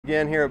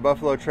again here at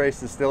Buffalo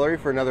Trace Distillery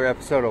for another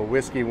episode of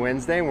Whiskey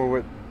Wednesday. And we're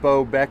with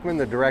Beau Beckman,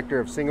 the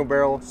director of Single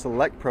Barrel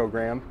Select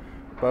Program.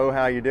 Beau,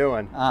 how you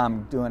doing?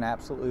 I'm doing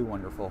absolutely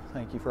wonderful.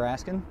 Thank you for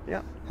asking.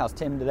 Yeah. How's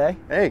Tim today?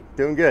 Hey,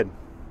 doing good.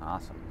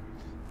 Awesome.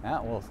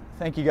 Yeah, well,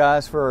 thank you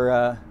guys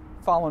for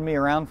following me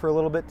around for a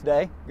little bit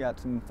today. Got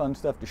some fun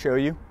stuff to show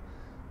you.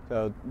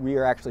 So we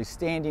are actually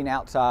standing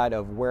outside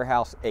of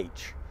Warehouse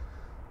H.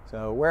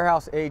 So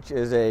Warehouse H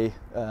is a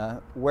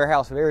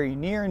warehouse very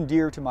near and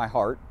dear to my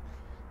heart.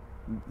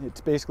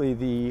 It's basically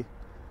the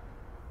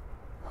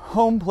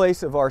home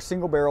place of our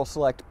Single Barrel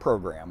Select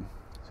program.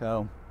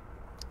 So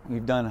we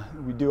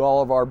do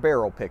all of our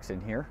barrel picks in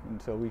here, and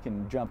so we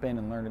can jump in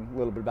and learn a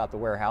little bit about the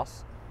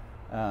warehouse.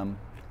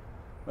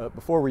 But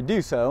before we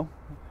do so,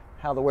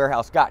 how the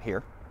warehouse got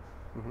here.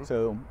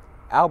 So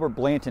Albert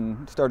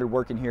Blanton started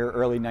working here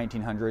early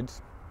 1900s.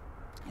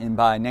 And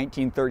by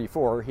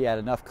 1934, he had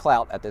enough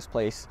clout at this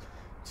place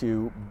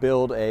to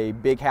build a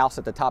big house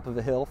at the top of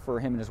the hill for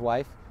him and his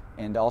wife.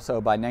 And also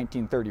by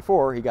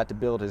 1934, he got to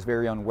build his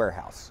very own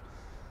warehouse.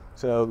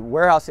 So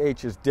Warehouse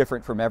H is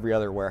different from every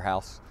other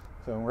warehouse.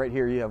 So right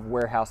here you have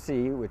Warehouse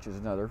C, which is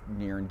another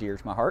near and dear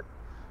to my heart.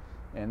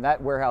 And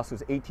that warehouse was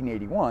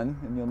 1881,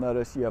 and you'll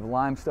notice you have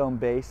limestone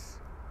base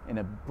and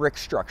a brick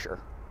structure.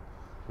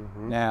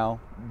 Now,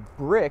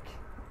 brick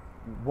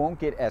won't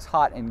get as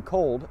hot and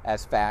cold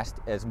as fast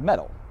as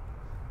metal.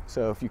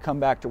 So if you come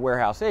back to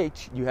Warehouse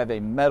H, you have a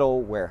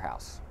metal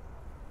warehouse.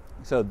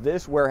 So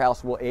this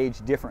warehouse will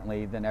age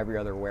differently than every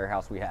other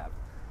warehouse we have.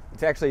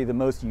 It's actually the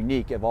most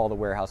unique of all the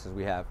warehouses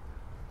we have.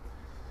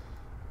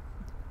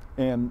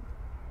 And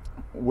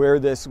where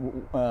this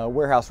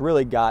warehouse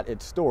really got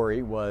its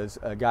story was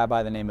a guy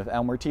by the name of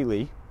Elmer T.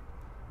 Lee.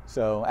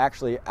 So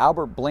actually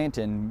Albert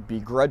Blanton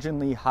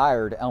begrudgingly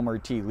hired Elmer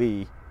T.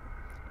 Lee,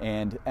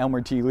 and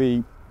Elmer T.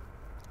 Lee,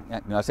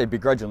 I say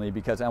begrudgingly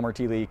because Elmer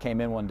T. Lee came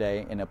in one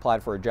day and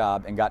applied for a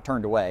job and got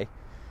turned away.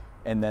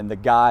 And then the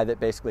guy that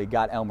basically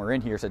got Elmer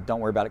in here said, "Don't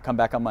worry about it, come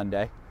back on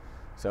Monday."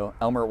 So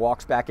Elmer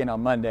walks back in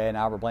on Monday, and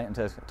Albert Blanton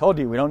says, "I told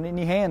you, we don't need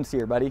any hands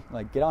here, buddy.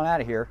 Like, get on out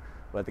of here."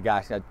 But the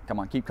guy said, "Come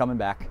on, keep coming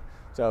back."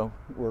 So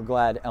we're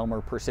glad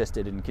Elmer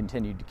persisted and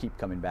continued to keep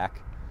coming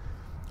back.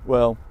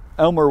 Well,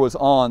 Elmer was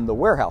on the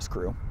warehouse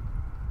crew,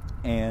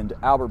 and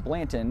Albert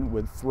Blanton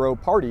would throw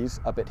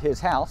parties up at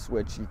his house,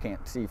 which you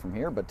can't see from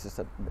here, but just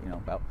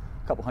about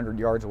a couple hundred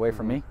yards away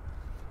from me.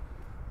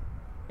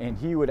 And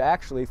he would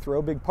actually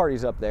throw big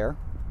parties up there,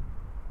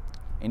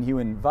 and he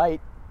would invite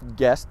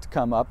guests to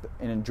come up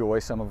and enjoy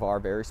some of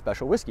our very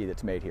special whiskey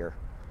that's made here.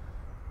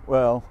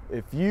 Well,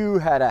 if you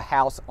had a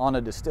house on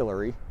a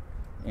distillery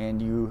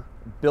and you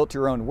built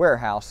your own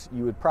warehouse,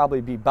 you would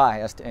probably be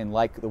biased and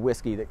like the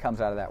whiskey that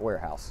comes out of that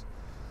warehouse.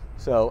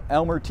 So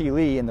Elmer T.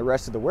 Lee and the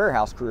rest of the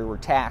warehouse crew were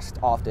tasked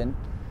often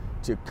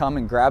to come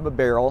and grab a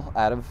barrel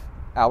out of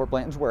Albert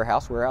Blanton's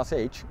warehouse, Warehouse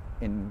H,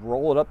 and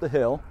roll it up the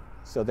hill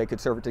so they could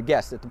serve it to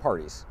guests at the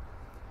parties.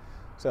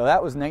 So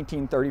that was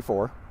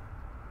 1934,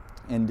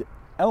 and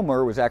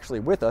Elmer was actually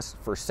with us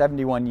for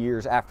 71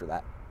 years after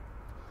that.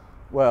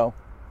 Well,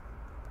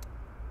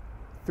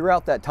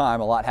 throughout that time,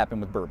 a lot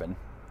happened with bourbon.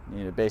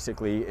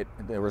 Basically,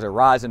 there was a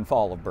rise and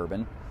fall of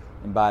bourbon,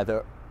 and by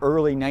the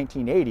early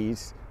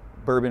 1980s,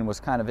 bourbon was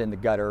kind of in the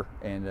gutter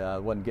and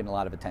wasn't getting a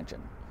lot of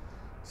attention.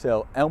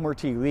 So Elmer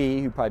T.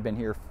 Lee, who'd probably been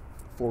here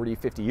 40,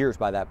 50 years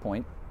by that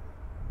point,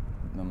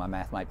 my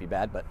math might be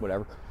bad, but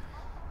whatever,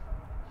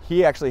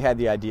 he actually had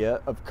the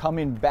idea of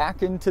coming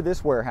back into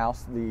this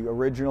warehouse, the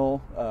original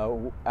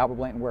Albert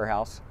Blanton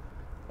warehouse,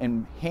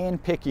 and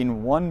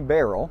hand-picking one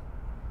barrel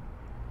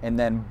and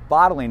then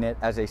bottling it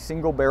as a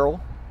single barrel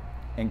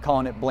and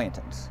calling it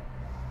Blanton's.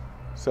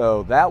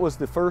 So that was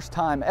the first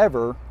time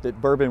ever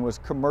that bourbon was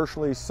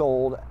commercially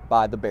sold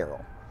by the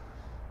barrel.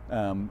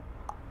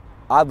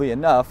 Oddly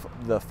enough,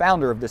 the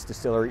founder of this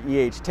distillery,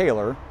 E.H.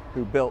 Taylor,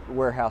 who built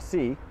Warehouse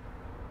C,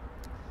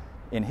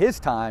 in his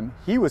time,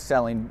 he was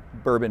selling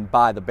bourbon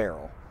by the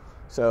barrel.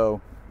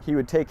 So he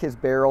would take his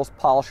barrels,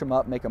 polish them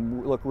up, make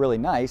them look really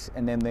nice,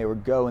 and then they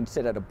would go and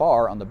sit at a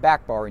bar on the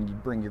back bar and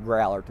you'd bring your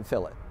growler to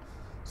fill it.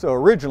 So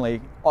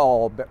originally,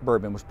 all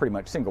bourbon was pretty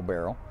much single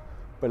barrel.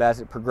 But as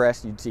it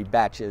progressed, you'd see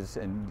batches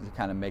and you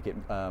kind of make it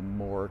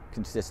more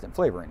consistent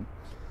flavoring.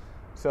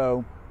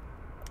 So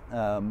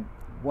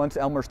once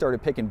Elmer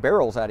started picking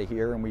barrels out of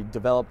here, and we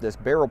developed this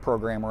barrel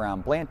program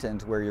around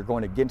Blanton's where you're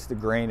going against the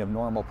grain of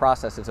normal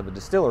processes of a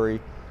distillery,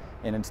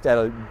 and instead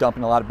of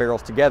dumping a lot of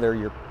barrels together,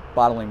 you're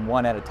bottling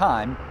one at a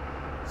time.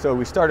 So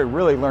we started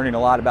really learning a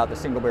lot about the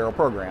single barrel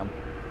program.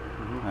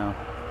 Now,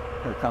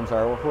 here comes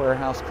our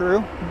warehouse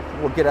crew.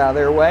 We'll get out of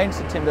their way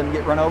so Tim doesn't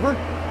get run over.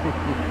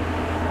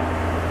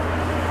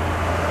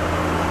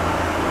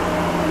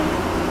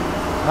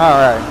 All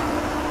right,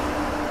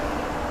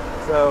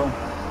 so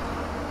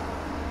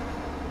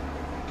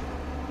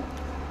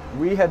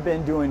we have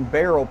been doing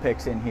barrel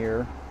picks in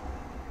here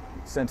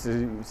since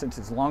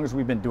as long as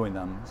we've been doing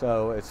them.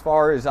 So as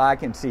far as I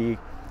can see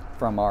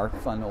from our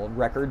fun old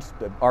records,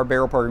 our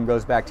barrel program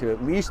goes back to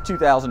at least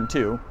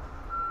 2002.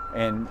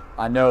 And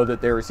I know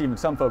that there was even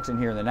some folks in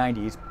here in the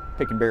 90s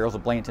picking barrels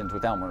of Blanton's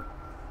with Elmer.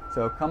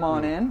 So come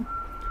on in.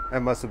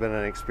 That must have been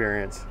an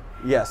experience.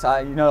 Yes,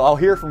 I'll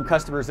hear from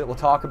customers that will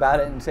talk about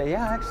it and say,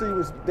 yeah, I actually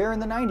was there in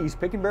the 90s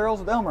picking barrels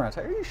with Elmer. I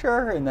say, are you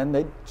sure? And then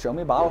they'd show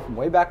me a bottle from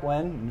way back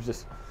when. It was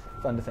just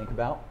fun to think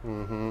about.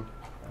 Mm-hmm.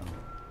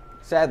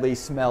 Sadly,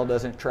 smell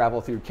doesn't travel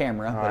through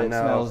camera, but it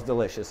smells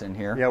delicious in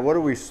here. Yeah, what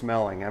are we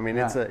smelling? I mean,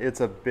 it's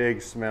a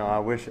big smell. I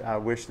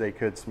wish they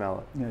could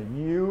smell it.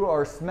 You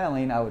are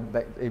smelling,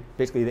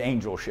 basically the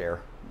angel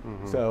share.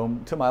 Mm-hmm. So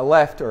to my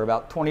left are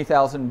about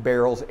 20,000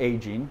 barrels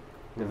aging.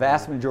 The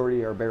vast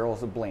majority are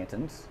barrels of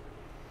Blanton's.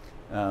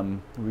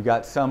 We've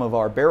got some of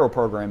our barrel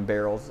program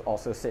barrels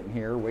also sitting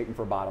here waiting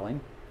for bottling.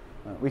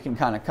 We can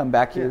kind of come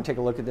back here and take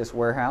a look at this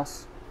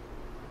warehouse.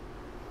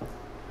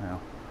 Now,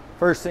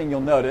 first thing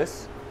you'll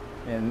notice,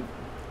 and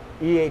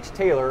E.H.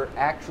 Taylor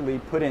actually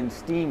put in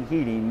steam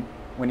heating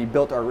when he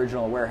built our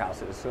original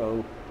warehouses.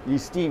 So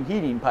these steam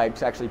heating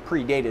pipes actually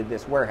predated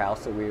this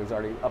warehouse, so we was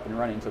already up and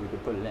running so we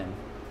could put it in.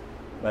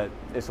 But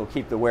this will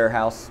keep the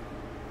warehouse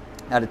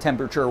at a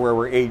temperature where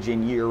we're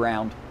aging year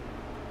round.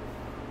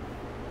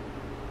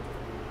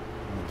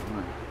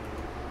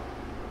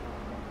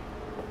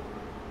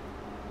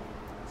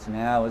 So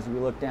now as we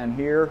look down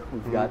here,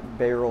 we've got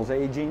barrels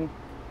aging.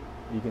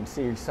 You can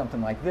see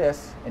something like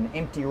this. An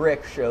empty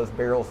rick shows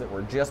barrels that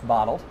were just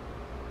bottled.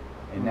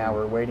 And now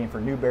we're waiting for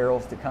new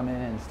barrels to come in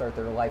and start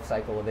their life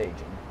cycle of aging.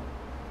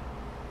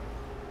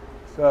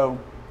 So,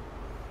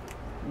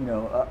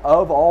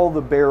 of all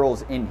the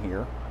barrels in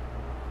here,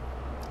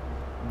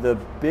 the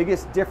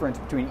biggest difference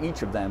between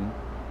each of them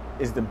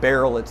is the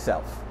barrel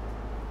itself.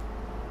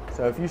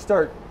 So if you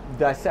start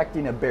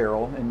dissecting a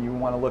barrel and you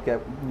want to look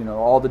at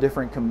all the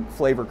different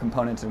flavor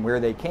components and where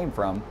they came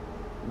from,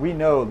 we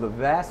know the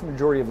vast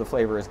majority of the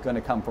flavor is going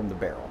to come from the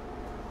barrel.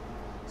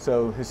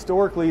 So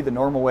historically, the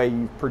normal way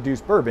you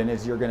produce bourbon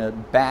is you're going to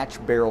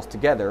batch barrels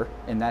together,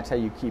 and that's how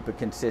you keep a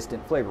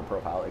consistent flavor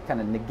profile. It kind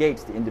of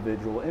negates the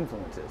individual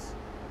influences.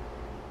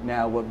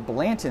 Now, what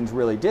Blanton's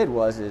really did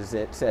is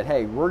it said,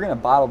 hey, we're going to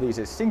bottle these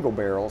as single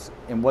barrels,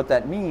 and what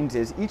that means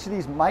is each of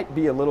these might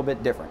be a little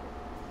bit different.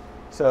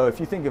 So if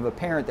you think of a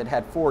parent that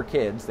had 4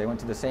 kids, they went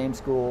to the same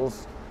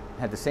schools,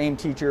 had the same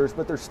teachers,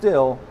 but they're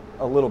still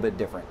a little bit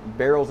different.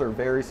 Barrels are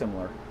very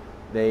similar.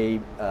 They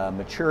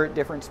mature at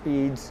different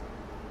speeds,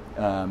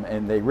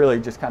 and they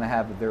really just kind of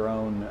have their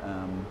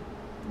own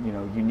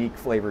unique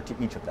flavor to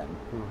each of them.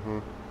 Mm-hmm.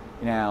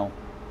 Now,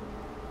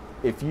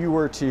 if you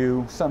were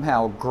to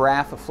somehow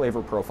graph a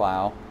flavor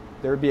profile,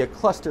 there would be a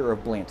cluster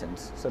of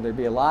Blanton's. So there'd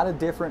be a lot of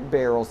different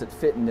barrels that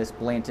fit in this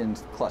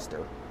Blanton's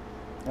cluster.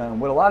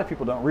 What a lot of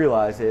people don't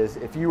realize is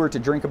if you were to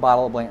drink a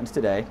bottle of Blanton's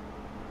today,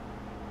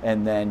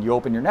 and then you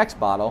open your next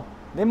bottle,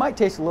 they might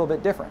taste a little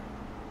bit different.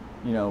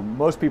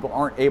 Most people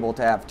aren't able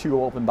to have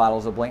 2 open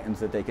bottles of Blanton's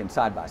that they can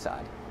side by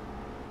side.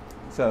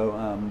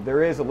 So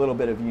there is a little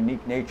bit of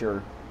unique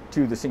nature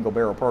to the single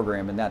barrel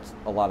program, and that's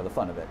a lot of the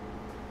fun of it.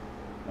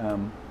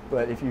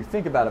 But if you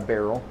think about a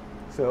barrel,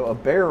 so a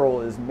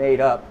barrel is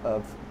made up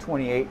of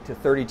 28 to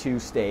 32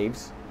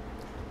 staves,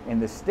 and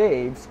the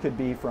staves could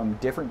be from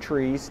different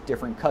trees,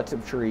 different cuts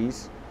of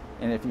trees,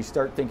 and if you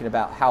start thinking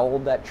about how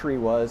old that tree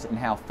was and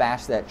how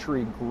fast that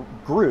tree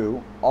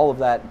grew, all of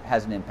that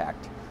has an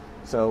impact.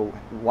 So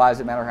why does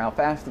it matter how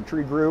fast the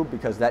tree grew?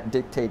 Because that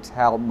dictates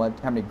how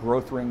many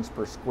growth rings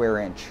per square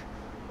inch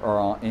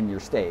are in your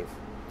stave.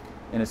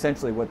 And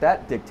essentially what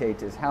that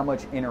dictates is how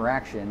much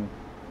interaction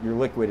your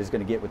liquid is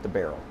going to get with the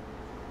barrel.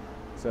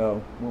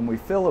 So when we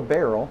fill a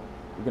barrel,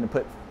 we're going to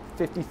put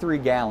 53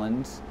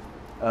 gallons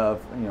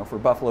of, for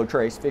Buffalo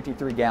Trace,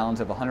 53 gallons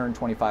of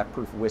 125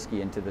 proof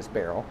whiskey into this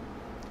barrel.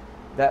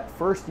 That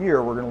first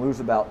year, we're going to lose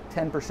about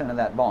 10% of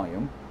that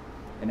volume.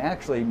 And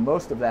actually,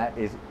 most of that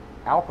is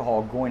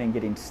alcohol going and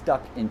getting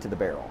stuck into the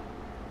barrel.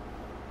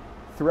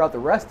 Throughout the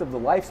rest of the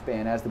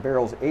lifespan, as the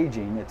barrel's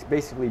aging, it's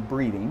basically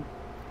breathing.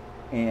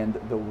 And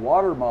the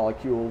water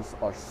molecules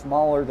are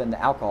smaller than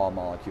the alcohol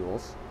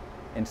molecules.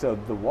 And so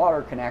the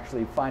water can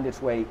actually find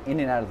its way in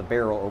and out of the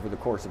barrel over the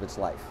course of its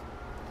life.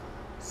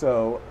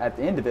 So at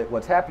the end of it,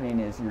 what's happening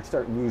is you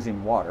start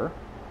losing water.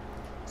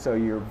 So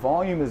your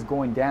volume is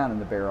going down in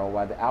the barrel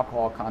while the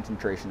alcohol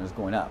concentration is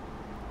going up.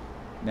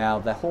 Now,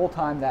 the whole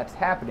time that's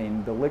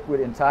happening, the liquid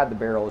inside the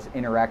barrel is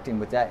interacting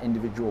with that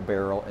individual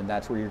barrel, and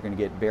that's where you're going to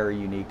get very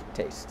unique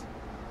taste.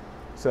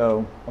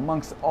 So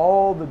amongst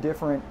all the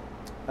different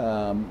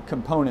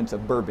components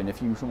of bourbon,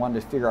 if you wanted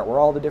to figure out where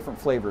all the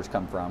different flavors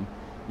come from,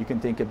 you can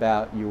think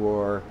about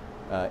your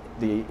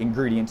the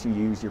ingredients you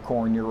use, your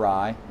corn, your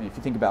rye. And if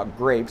you think about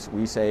grapes,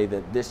 we say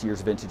that this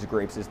year's vintage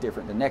grapes is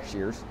different than next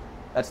year's.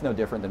 That's no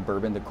different than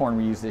bourbon. The corn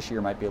we use this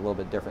year might be a little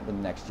bit different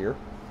than next year.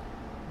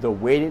 The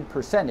weighted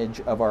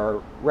percentage of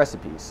our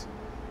recipes.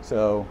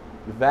 So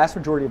the vast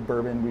majority of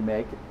bourbon we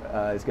make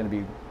is going to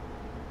be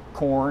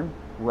corn,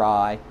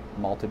 rye,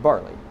 malted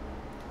barley.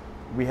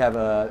 We have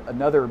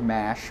another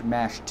mash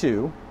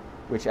 2,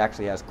 which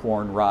actually has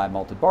corn, rye,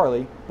 malted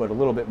barley, but a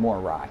little bit more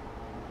rye.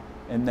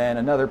 And then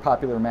another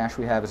popular mash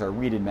we have is our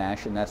wheated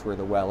mash, and that's where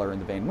the Weller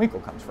and the Van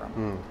Winkle comes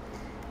from.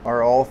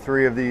 Are all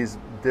 3 of these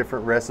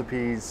different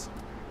recipes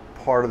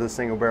part of the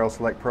Single Barrel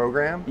Select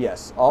program?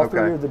 Yes, all Okay.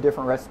 three of the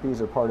different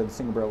recipes are part of the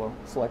Single Barrel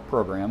Select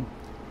program.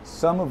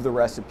 Some of the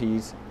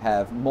recipes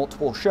have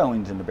multiple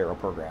showings in the barrel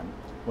program.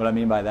 What I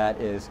mean by that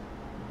is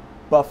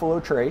Buffalo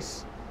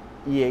Trace,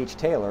 E.H.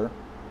 Taylor,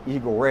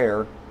 Eagle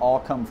Rare all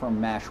come from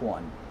mash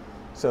 1.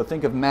 So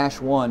think of mash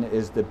 1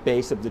 as the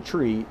base of the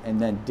tree and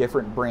then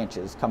different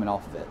branches coming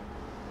off of it.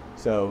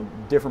 So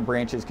different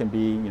branches can be,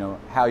 you know,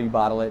 how you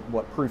bottle it,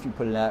 what proof you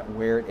put it at,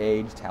 where it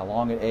aged, how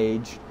long it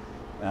aged,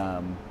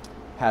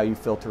 how you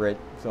filter it.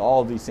 So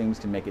all of these things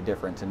can make a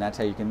difference, and that's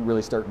how you can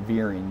really start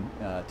veering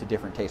to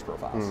different taste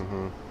profiles.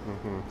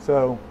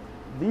 So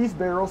these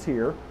barrels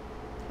here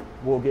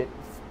will get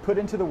put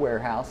into the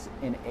warehouse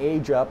and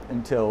age up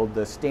until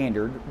the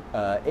standard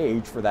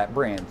age for that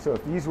brand. So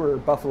if these were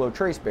Buffalo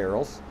Trace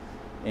barrels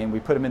and we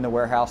put them in the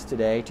warehouse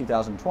today,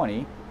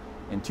 2020,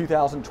 in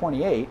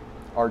 2028,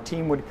 our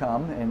team would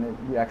come, and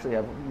we actually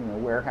have, you know,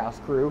 warehouse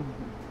crew.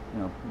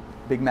 You know,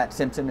 Big Matt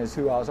Simpson is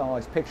who I was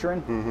always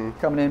picturing.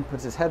 Coming in,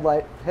 puts his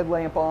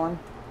headlamp on,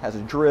 has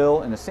a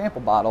drill and a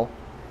sample bottle,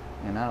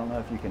 and I don't know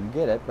if you can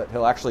get it, but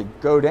he'll actually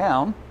go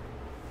down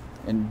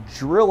and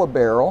drill a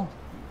barrel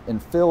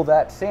and fill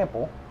that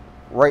sample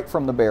right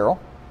from the barrel,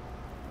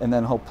 and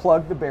then he'll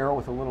plug the barrel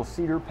with a little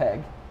cedar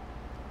peg,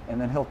 and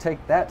then he'll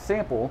take that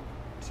sample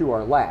to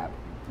our lab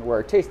where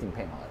our tasting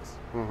panel is.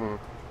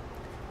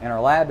 And our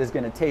lab is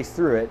going to taste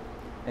through it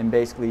and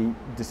basically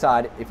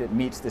decide if it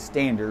meets the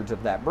standards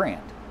of that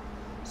brand.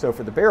 So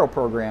for the barrel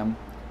program,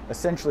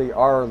 essentially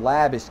our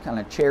lab is kind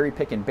of cherry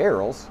picking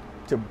barrels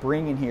to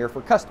bring in here for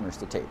customers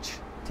to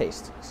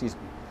taste. Excuse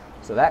me.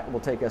 So that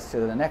will take us to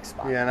the next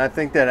spot. Yeah, and I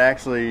think that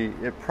actually,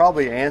 it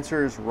probably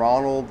answers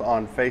Ronald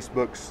on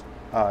Facebook's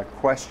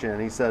question.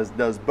 He says,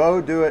 does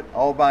Beau do it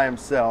all by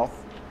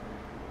himself,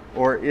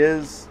 or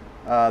is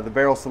the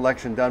barrel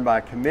selection done by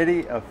a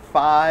committee of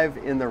 5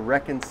 in the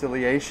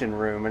reconciliation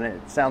room? And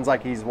it sounds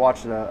like he's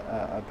watched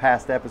a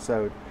past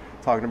episode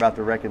talking about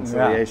the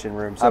reconciliation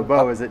room. So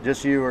Beau, is it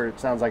just you, or it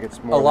sounds like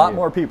it's more a lot than you?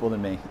 more people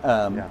than me.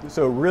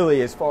 So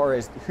really, as far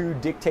as who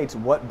dictates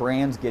what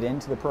brands get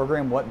into the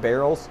program, what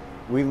barrels,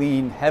 we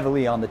lean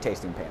heavily on the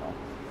tasting panel.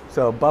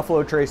 So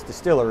Buffalo Trace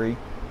Distillery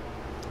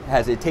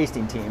has a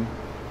tasting team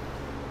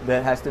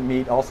that has to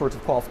meet all sorts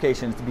of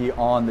qualifications to be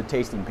on the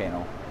tasting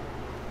panel.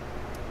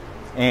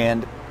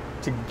 And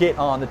to get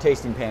on the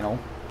tasting panel,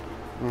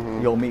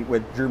 you'll meet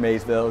with Drew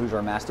Maysville, who's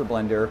our master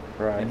blender.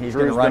 Right. And he's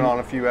Drew's going to run been on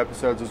a few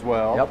episodes as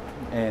well. Yep.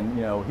 And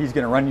you know, he's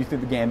going to run you through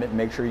the gamut and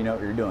make sure you know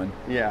what you're doing.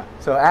 Yeah.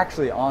 So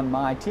actually, on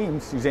my team,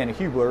 Susanna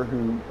Hubler,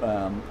 who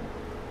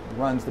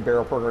runs the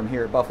barrel program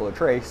here at Buffalo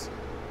Trace,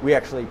 we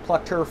actually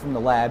plucked her from the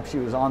lab. She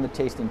was on the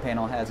tasting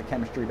panel, has a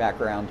chemistry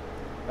background.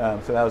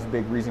 So that was a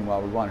big reason why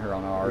we wanted her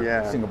on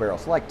our single barrel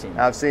select team.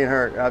 I've seen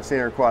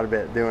her quite a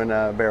bit doing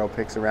barrel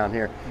picks around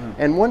here.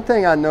 And one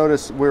thing I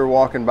noticed we were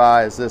walking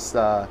by is this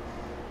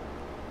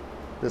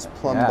this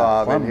plumb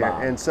bob in here.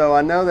 And so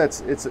I know that's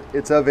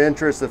it's of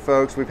interest to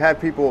folks. We've had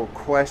people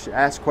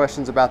ask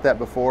questions about that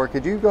before.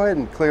 Could you go ahead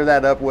and clear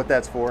that up, what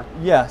that's for?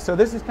 Yeah, so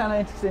this is kind of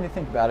interesting to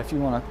think about. If you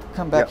want to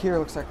come back here,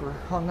 looks like we're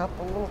hung up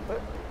a little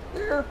bit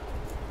there.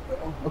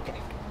 Okay.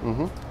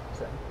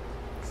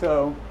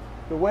 So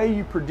the way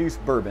you produce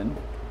bourbon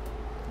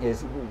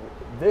is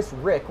this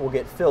rick will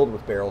get filled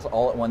with barrels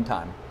all at one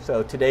time.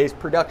 So today's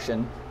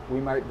production, we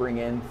might bring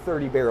in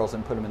 30 barrels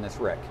and put them in this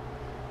rick.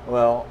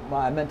 Well,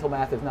 my mental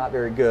math is not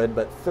very good,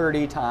 but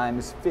 30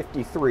 times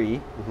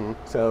 53,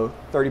 so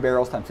 30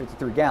 barrels times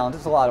 53 gallons,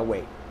 is a lot of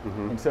weight.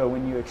 And so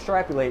when you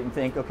extrapolate and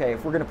think, okay,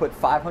 if we're going to put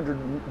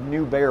 500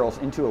 new barrels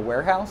into a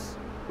warehouse,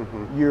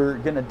 you're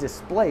going to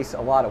displace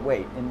a lot of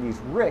weight. And these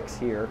ricks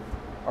here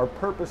are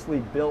purposely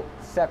built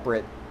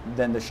separate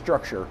than the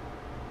structure,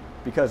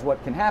 because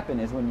what can happen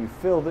is when you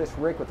fill this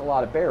rick with a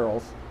lot of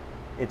barrels,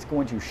 it's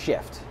going to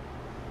shift.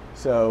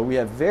 So we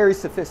have very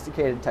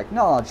sophisticated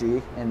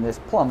technology in this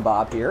plumb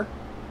bob here.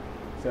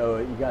 So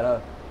you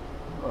got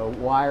a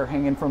wire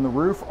hanging from the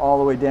roof all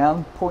the way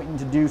down, pointing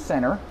to due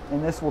center,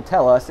 and this will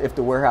tell us if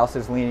the warehouse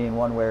is leaning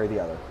one way or the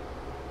other.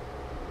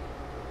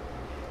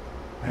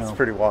 That's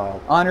pretty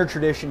wild. Honor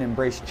tradition,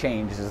 embrace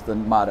change is the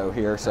motto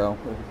here, so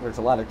there's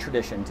a lot of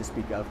tradition to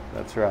speak of.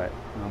 That's right.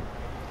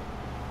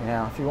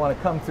 Now, if you want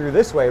to come through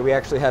this way, we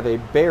actually have a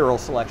barrel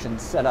selection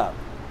set up.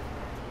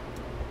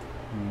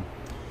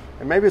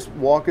 And maybe just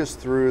walk us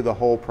through the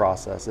whole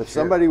process. If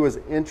somebody was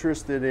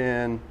interested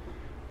in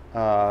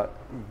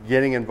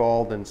getting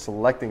involved in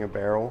selecting a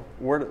barrel,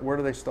 where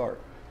do they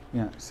start?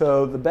 Yeah.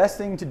 So the best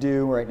thing to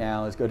do right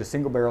now is go to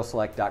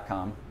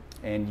singlebarrelselect.com,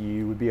 and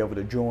you would be able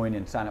to join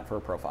and sign up for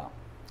a profile.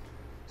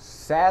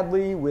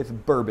 Sadly,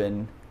 with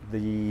bourbon,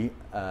 the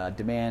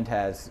demand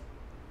has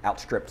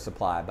outstripped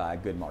supply by a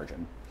good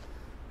margin.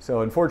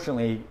 So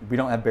unfortunately, we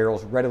don't have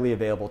barrels readily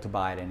available to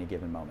buy at any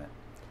given moment.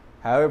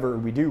 However,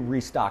 we do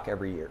restock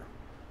every year,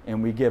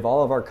 and we give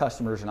all of our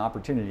customers an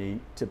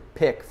opportunity to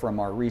pick from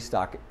our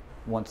restock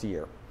once a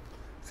year.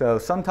 So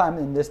sometime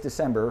in this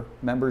December,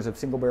 members of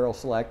Single Barrel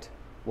Select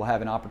will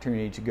have an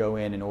opportunity to go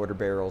in and order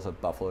barrels of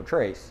Buffalo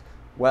Trace,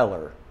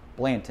 Weller,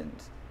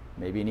 Blanton's,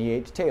 maybe an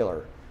E.H.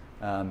 Taylor,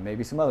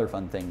 maybe some other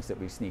fun things that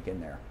we sneak in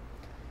there.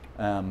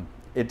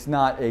 It's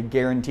not a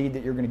guaranteed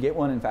that you're going to get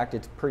one. In fact,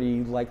 it's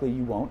pretty likely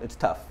you won't. It's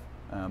tough,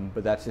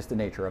 but that's just the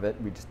nature of it.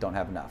 We just don't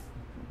have enough.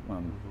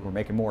 We're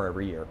making more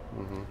every year.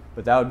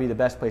 But that would be the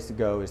best place to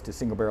go, is to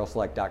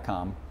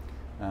singlebarrelselect.com,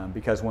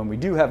 because when we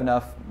do have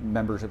enough,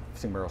 members of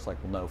Single Barrel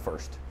Select will know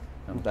first.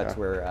 That's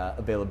where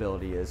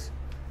availability is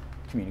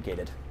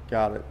communicated.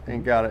 Got it.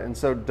 And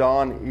so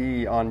Don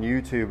E on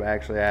YouTube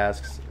actually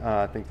asks,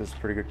 I think this is a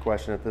pretty good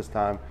question at this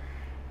time,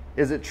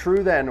 is it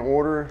true that in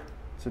order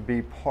to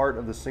be part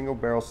of the Single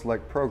Barrel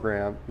Select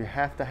program, you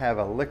have to have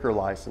a liquor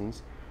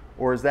license,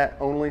 or is that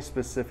only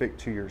specific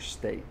to your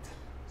state?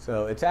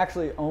 So it's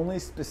actually only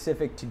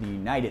specific to the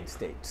United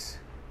States.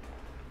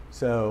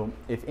 So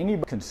if any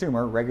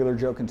consumer, regular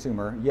Joe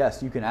consumer,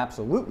 yes, you can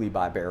absolutely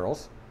buy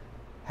barrels.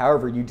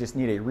 However, you just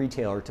need a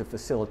retailer to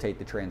facilitate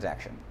the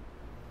transaction.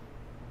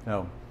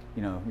 So,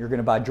 you're going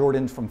to buy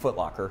Jordans from Foot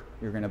Locker.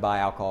 You're going to buy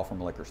alcohol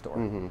from a liquor store.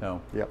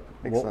 So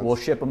we'll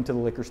ship them to the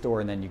liquor store,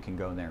 and then you can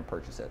go in there and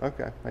purchase it.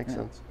 Okay, makes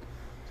sense.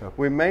 So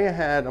we may have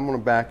had, I'm going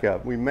to back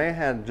up, we may have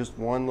had just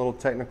one little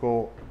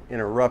technical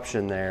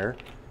interruption there,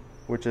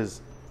 which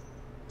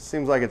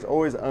seems like it's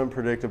always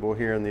unpredictable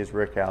here in these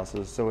rick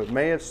houses. So it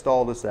may have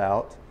stalled us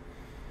out.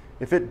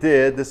 If it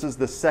did, this is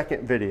the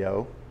second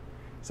video.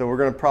 So we're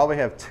going to probably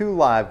have 2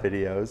 live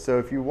videos. So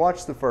if you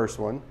watch the first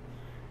one,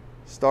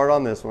 start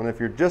on this one. If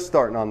you're just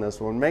starting on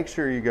this one, make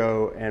sure you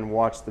go and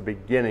watch the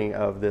beginning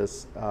of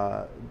this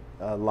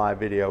live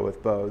video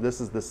with Beau. This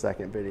is the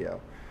second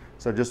video.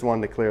 So just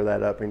wanted to clear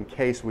that up in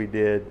case we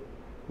did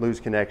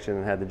lose connection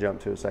and had to jump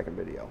to a second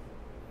video.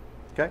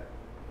 Okay?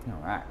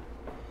 All right.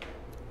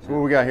 So what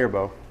we got here,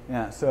 Beau?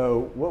 Yeah,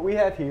 so what we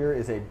have here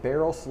is a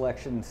barrel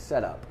selection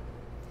setup.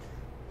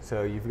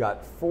 So you've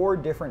got 4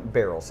 different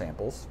barrel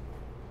samples.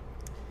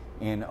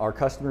 And our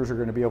customers are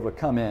going to be able to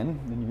come in,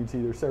 and you can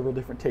see there's several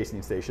different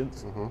tasting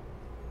stations.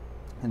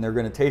 And they're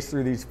going to taste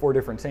through these 4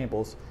 different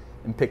samples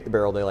and pick the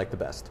barrel they like the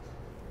best.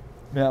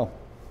 Now,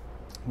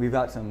 we've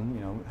got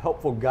some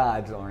helpful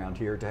guides around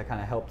here to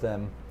kind of help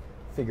them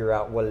figure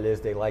out what it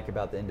is they like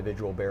about the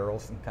individual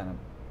barrels and kind of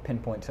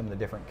pinpoint some of the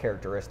different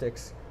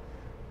characteristics.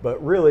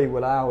 But really,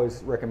 what I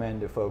always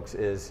recommend to folks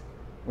is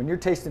when you're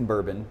tasting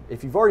bourbon,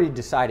 if you've already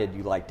decided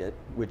you liked it,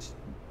 which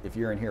if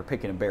you're in here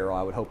picking a barrel,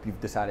 I would hope you've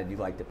decided you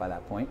liked it by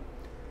that point,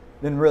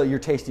 then really you're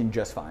tasting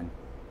just fine.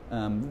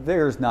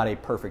 There's not a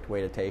perfect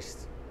way to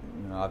taste.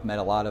 I've met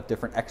a lot of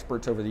different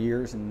experts over the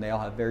years, and they all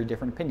have very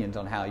different opinions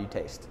on how you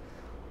taste.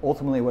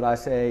 Ultimately, what I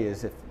say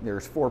is if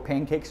there's 4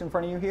 pancakes in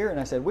front of you here, and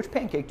I said, which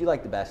pancake do you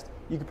like the best?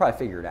 You could probably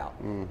figure it out.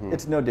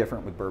 It's no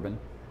different with bourbon.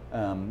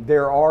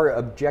 There are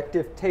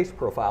objective taste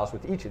profiles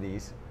with each of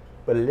these,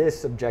 but it is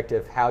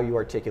subjective how you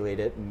articulate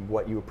it and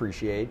what you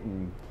appreciate,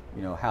 and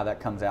how that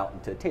comes out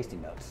into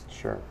tasting notes.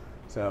 Sure.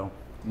 So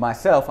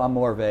myself, I'm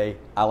more of a,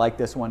 I like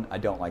this one, I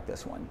don't like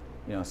this one.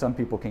 Some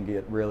people can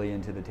get really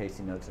into the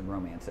tasting notes and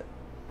romance it.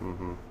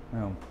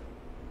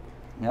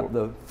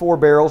 The 4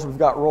 barrels we've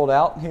got rolled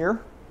out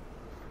here.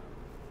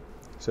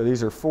 So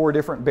these are 4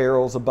 different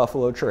barrels of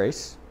Buffalo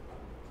Trace.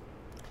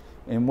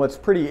 And what's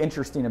pretty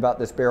interesting about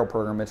this barrel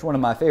program, it's one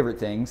of my favorite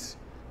things,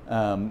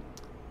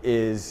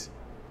 is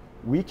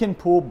we can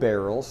pull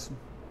barrels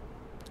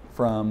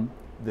from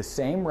the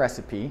same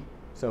recipe,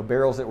 so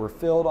barrels that were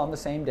filled on the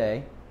same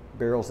day,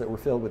 barrels that were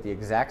filled with the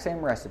exact same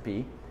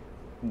recipe,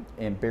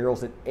 and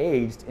barrels that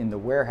aged in the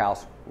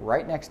warehouse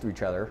right next to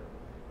each other,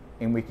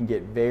 and we can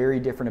get very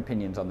different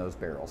opinions on those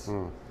barrels.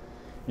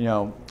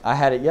 I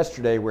had it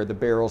yesterday where the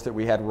barrels that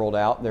we had rolled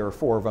out, there were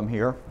 4 of them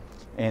here,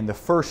 and the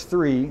first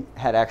 3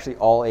 had actually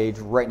all aged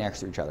right next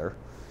to each other.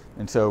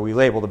 And so we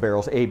labeled the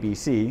barrels A, B,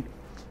 C,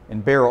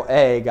 and barrel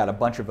A got a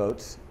bunch of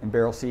votes, and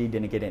barrel C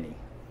didn't get any.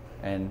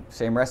 And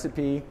same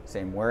recipe,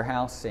 same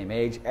warehouse, same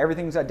age,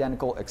 everything's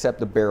identical except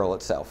the barrel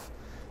itself.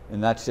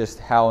 And that's just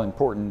how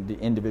important the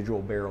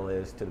individual barrel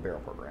is to the barrel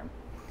program.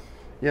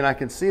 Yeah, and I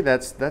can see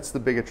that's the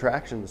big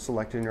attraction to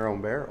selecting your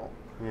own barrel.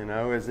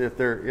 Is if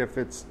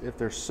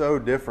they're so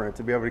different,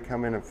 to be able to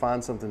come in and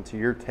find something to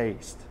your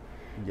taste.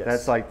 Yes.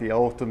 That's like the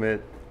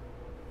ultimate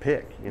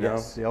pick,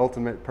 the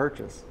ultimate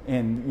purchase.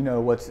 And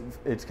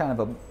it's kind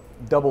of a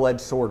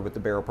double-edged sword with the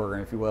barrel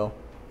program, if you will.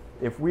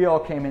 If we all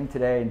came in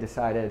today and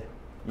decided,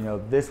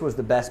 this was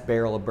the best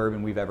barrel of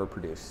bourbon we've ever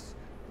produced.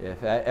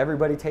 If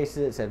everybody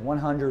tasted it, said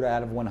 100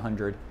 out of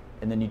 100,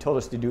 and then you told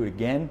us to do it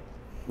again,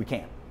 we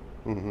can't.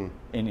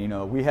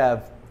 And we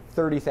have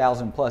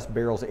 30,000 plus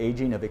barrels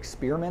aging of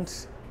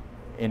experiments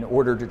in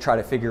order to try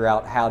to figure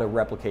out how to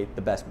replicate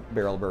the best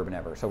barrel of bourbon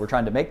ever. So we're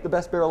trying to make the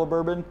best barrel of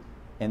bourbon,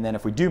 and then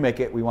if we do make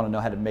it, we want to know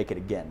how to make it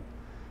again.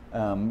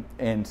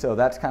 And so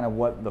that's kind of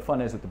what the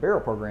fun is with the barrel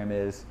program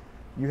is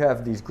you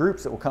have these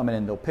groups that will come in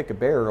and they'll pick a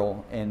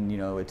barrel, and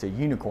it's a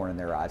unicorn in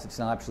their eyes. It's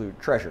an absolute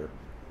treasure.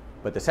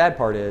 But the sad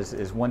part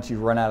is once you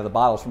run out of the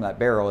bottles from that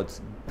barrel,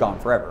 it's gone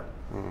forever.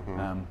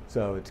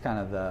 So it's kind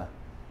of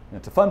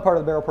it's a fun part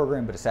of the barrel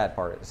program, but a sad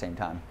part at the same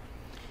time.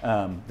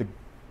 The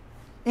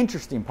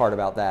interesting part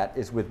about that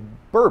is with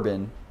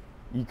bourbon,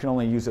 you can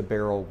only use a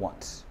barrel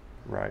once.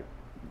 Right.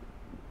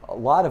 a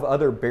lot of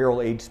other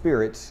barrel-aged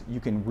spirits, you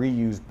can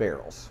reuse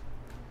barrels.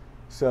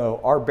 So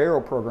our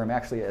barrel program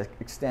actually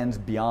extends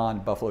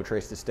beyond Buffalo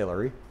Trace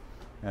Distillery.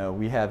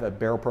 We have a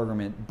barrel program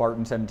in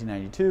Barton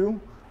 1792.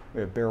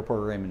 We have a barrel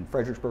program in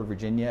Fredericksburg,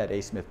 Virginia at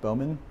A. Smith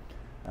Bowman.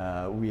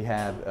 We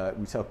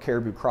sell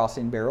Caribou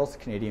Crossing barrels,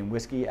 Canadian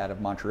whiskey out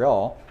of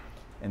Montreal.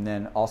 And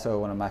then also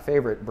one of my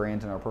favorite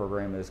brands in our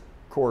program is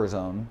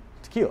Corazon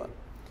Tequila.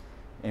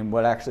 And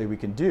what actually we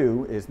can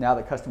do is now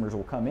that customers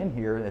will come in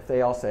here, if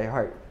they all say,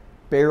 all right,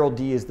 Barrel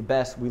D is the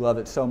best, we love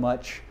it so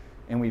much,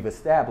 and we've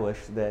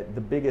established that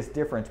the biggest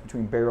difference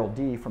between Barrel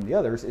D from the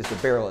others is the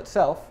barrel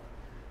itself,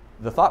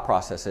 the thought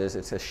process is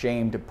it's a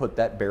shame to put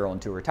that barrel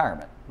into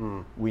retirement.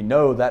 We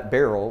know that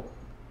barrel,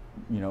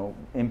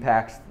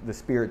 impacts the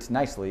spirits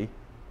nicely,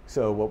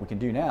 so what we can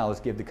do now is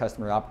give the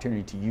customer the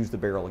opportunity to use the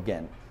barrel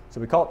again.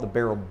 So we call it the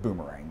barrel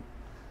boomerang.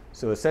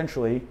 So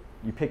essentially,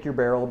 you pick your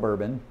barrel of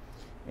bourbon,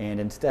 and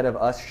instead of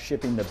us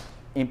shipping the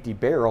empty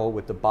barrel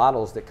with the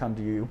bottles that come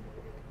to you,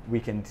 we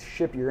can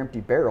ship your empty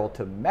barrel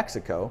to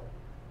Mexico,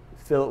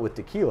 fill it with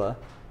tequila,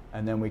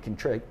 and then we can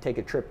take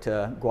a trip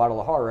to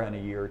Guadalajara in a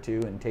year or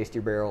two and taste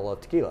your barrel of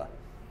tequila.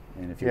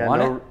 And if you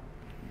want it,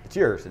 it's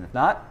yours. And if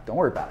not, don't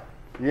worry about it.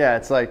 Yeah,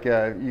 it's like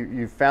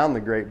you found the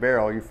great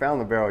barrel. You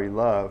found the barrel you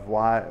love.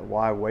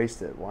 Why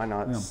waste it? Why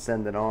not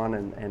send it on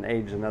and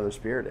age another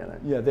spirit in it?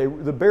 Yeah,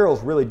 the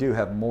barrels really do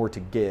have more to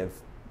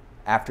give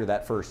after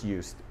that first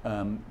use.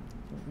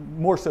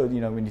 More so,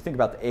 when you think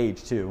about the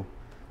age too.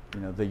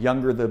 The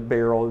younger the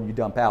barrel you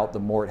dump out, the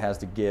more it has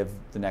to give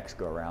the next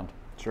go around.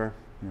 Sure.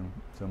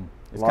 So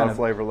it's a lot of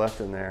flavor left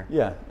in there.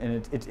 Yeah,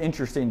 and it's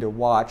interesting to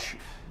watch,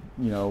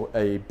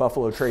 a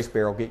Buffalo Trace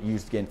barrel get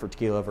used again for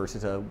tequila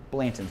versus a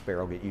Blanton's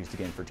barrel get used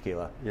again for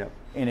tequila. Yeah.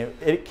 And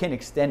it can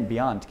extend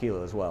beyond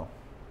tequila as well.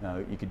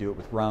 You could do it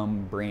with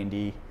rum,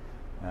 brandy,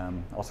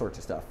 all sorts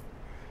of stuff.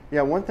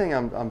 Yeah, one thing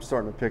I'm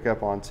starting to pick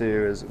up on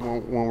too is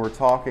when we're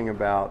talking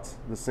about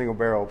the single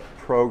barrel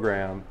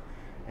program,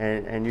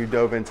 and you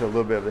dove into a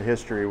little bit of the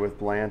history with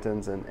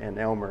Blanton's and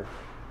Elmer.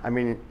 I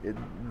mean,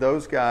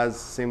 those guys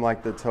seem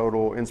like the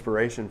total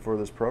inspiration for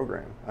this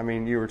program. I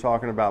mean, you were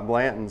talking about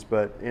Blanton's,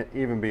 but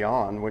even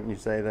beyond, wouldn't you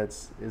say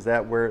is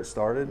that where it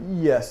started?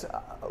 Yes.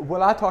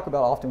 What I talk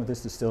about often with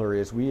this distillery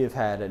is we have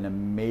had an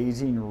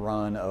amazing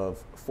run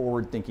of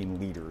forward-thinking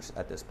leaders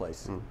at this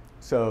place.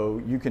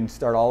 So you can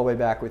start all the way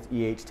back with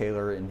E.H.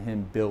 Taylor and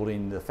him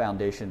building the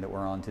foundation that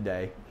we're on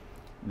today.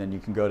 And then you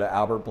can go to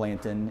Albert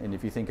Blanton, and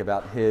if you think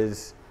about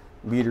his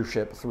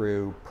leadership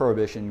through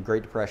Prohibition,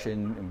 Great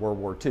Depression, and World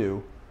War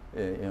II,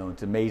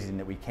 it's amazing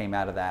that we came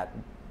out of that,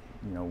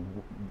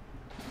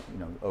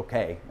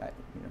 okay.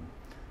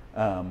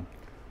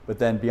 But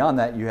then beyond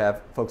that, you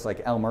have folks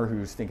like Elmer,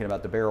 who's thinking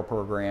about the barrel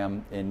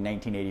program in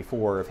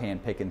 1984 of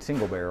hand-picking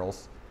single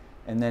barrels.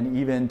 And then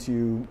even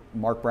to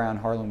Mark Brown,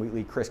 Harlan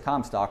Wheatley, Chris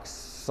Comstock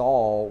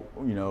saw,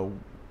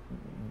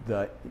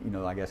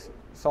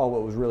 saw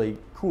what was really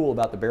cool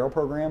about the barrel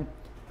program.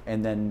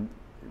 And then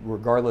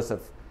regardless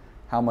of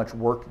how much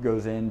work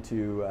goes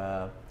into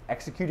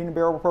executing a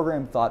barrel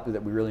program, thought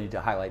that we really need to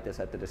highlight this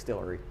at the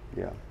distillery.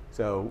 Yeah.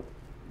 So,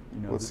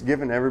 it's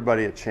giving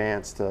everybody a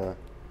chance to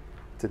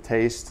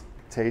taste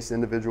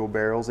individual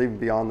barrels, even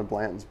beyond the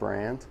Blanton's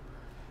brand.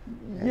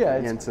 Yeah.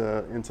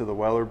 Into the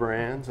Weller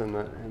brands and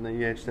the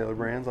E.H. Taylor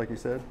brands, like you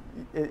said.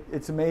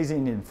 It's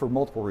amazing, and for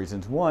multiple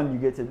reasons. One, you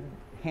get to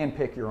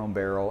handpick your own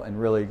barrel and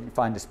really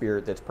find a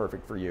spirit that's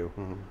perfect for you.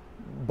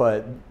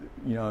 But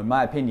in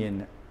my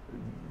opinion,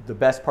 the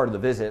best part of the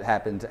visit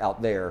happens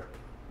out there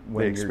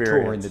when you're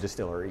touring the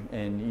distillery,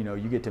 and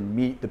you get to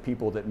meet the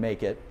people that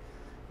make it.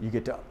 You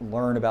get to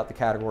learn about the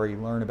category,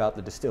 learn about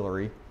the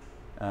distillery,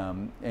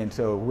 and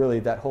so really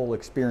that whole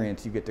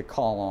experience you get to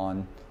call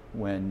on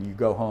when you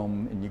go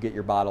home and you get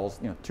your bottles,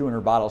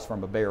 200 bottles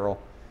from a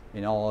barrel,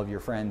 and all of your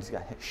friends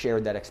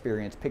shared that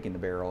experience picking the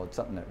barrel. It's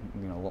something that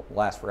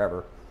lasts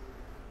forever,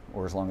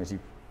 or as long as you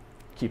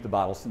keep the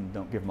bottles and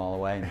don't give them all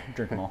away and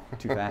drink them all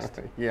too fast.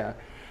 Yeah.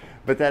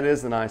 But that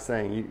is the nice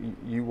thing.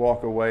 You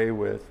walk away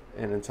with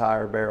an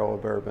entire barrel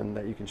of bourbon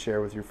that you can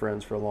share with your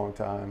friends for a long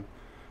time.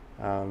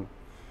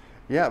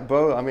 Yeah,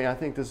 Beau, I mean, I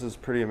think this is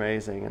pretty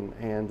amazing.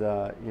 And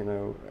I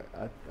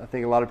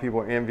think a lot of people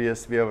are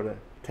envious to be able to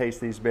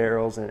taste these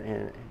barrels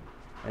and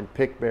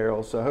pick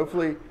barrels. So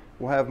hopefully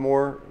we'll have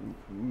more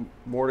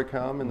to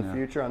come in the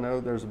future. I know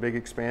there's a big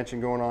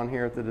expansion going on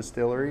here at the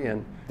distillery,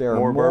 and there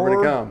more bourbon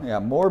to come. Yeah,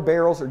 more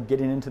barrels are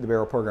getting into the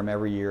barrel program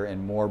every year,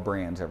 and more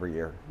brands every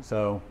year.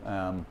 So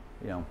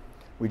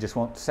we just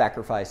won't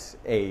sacrifice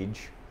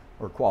age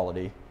or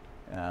quality.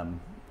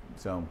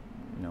 So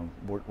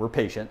we're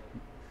patient.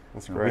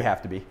 That's great. We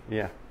have to be.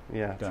 Yeah,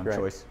 that's great.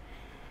 Choice.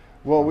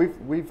 Well,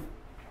 we've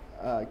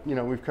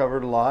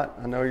covered a lot.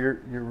 I know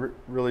you're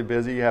really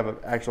busy. You have an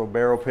actual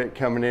barrel pick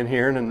coming in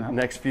here in the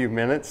next few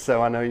minutes,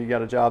 so I know you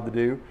got a job to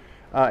do.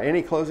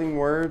 Any closing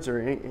words or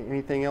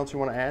anything else you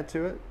want to add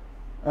to it?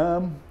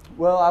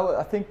 Well,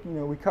 I think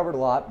we covered a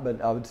lot,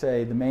 but I would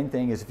say the main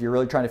thing is if you're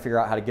really trying to figure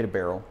out how to get a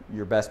barrel,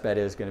 your best bet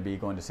is going to be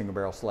going to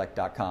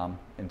singlebarrelselect.com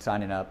and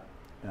signing up.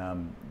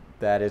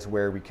 That is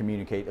where we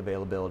communicate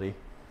availability.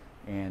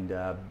 And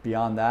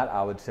beyond that,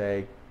 I would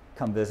say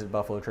come visit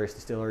Buffalo Trace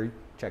Distillery.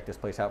 Check this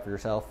place out for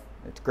yourself.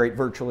 It's great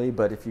virtually,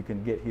 but if you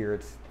can get here,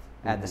 it's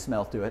add the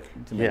smell to it.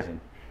 It's amazing.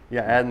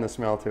 Yeah, adding the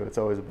smell to it's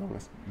always a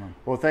bonus.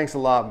 Well, thanks a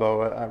lot,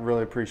 Beau. I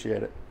really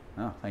appreciate it.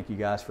 Oh, thank you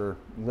guys for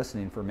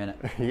listening for a minute.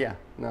 Yeah,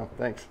 no,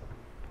 thanks.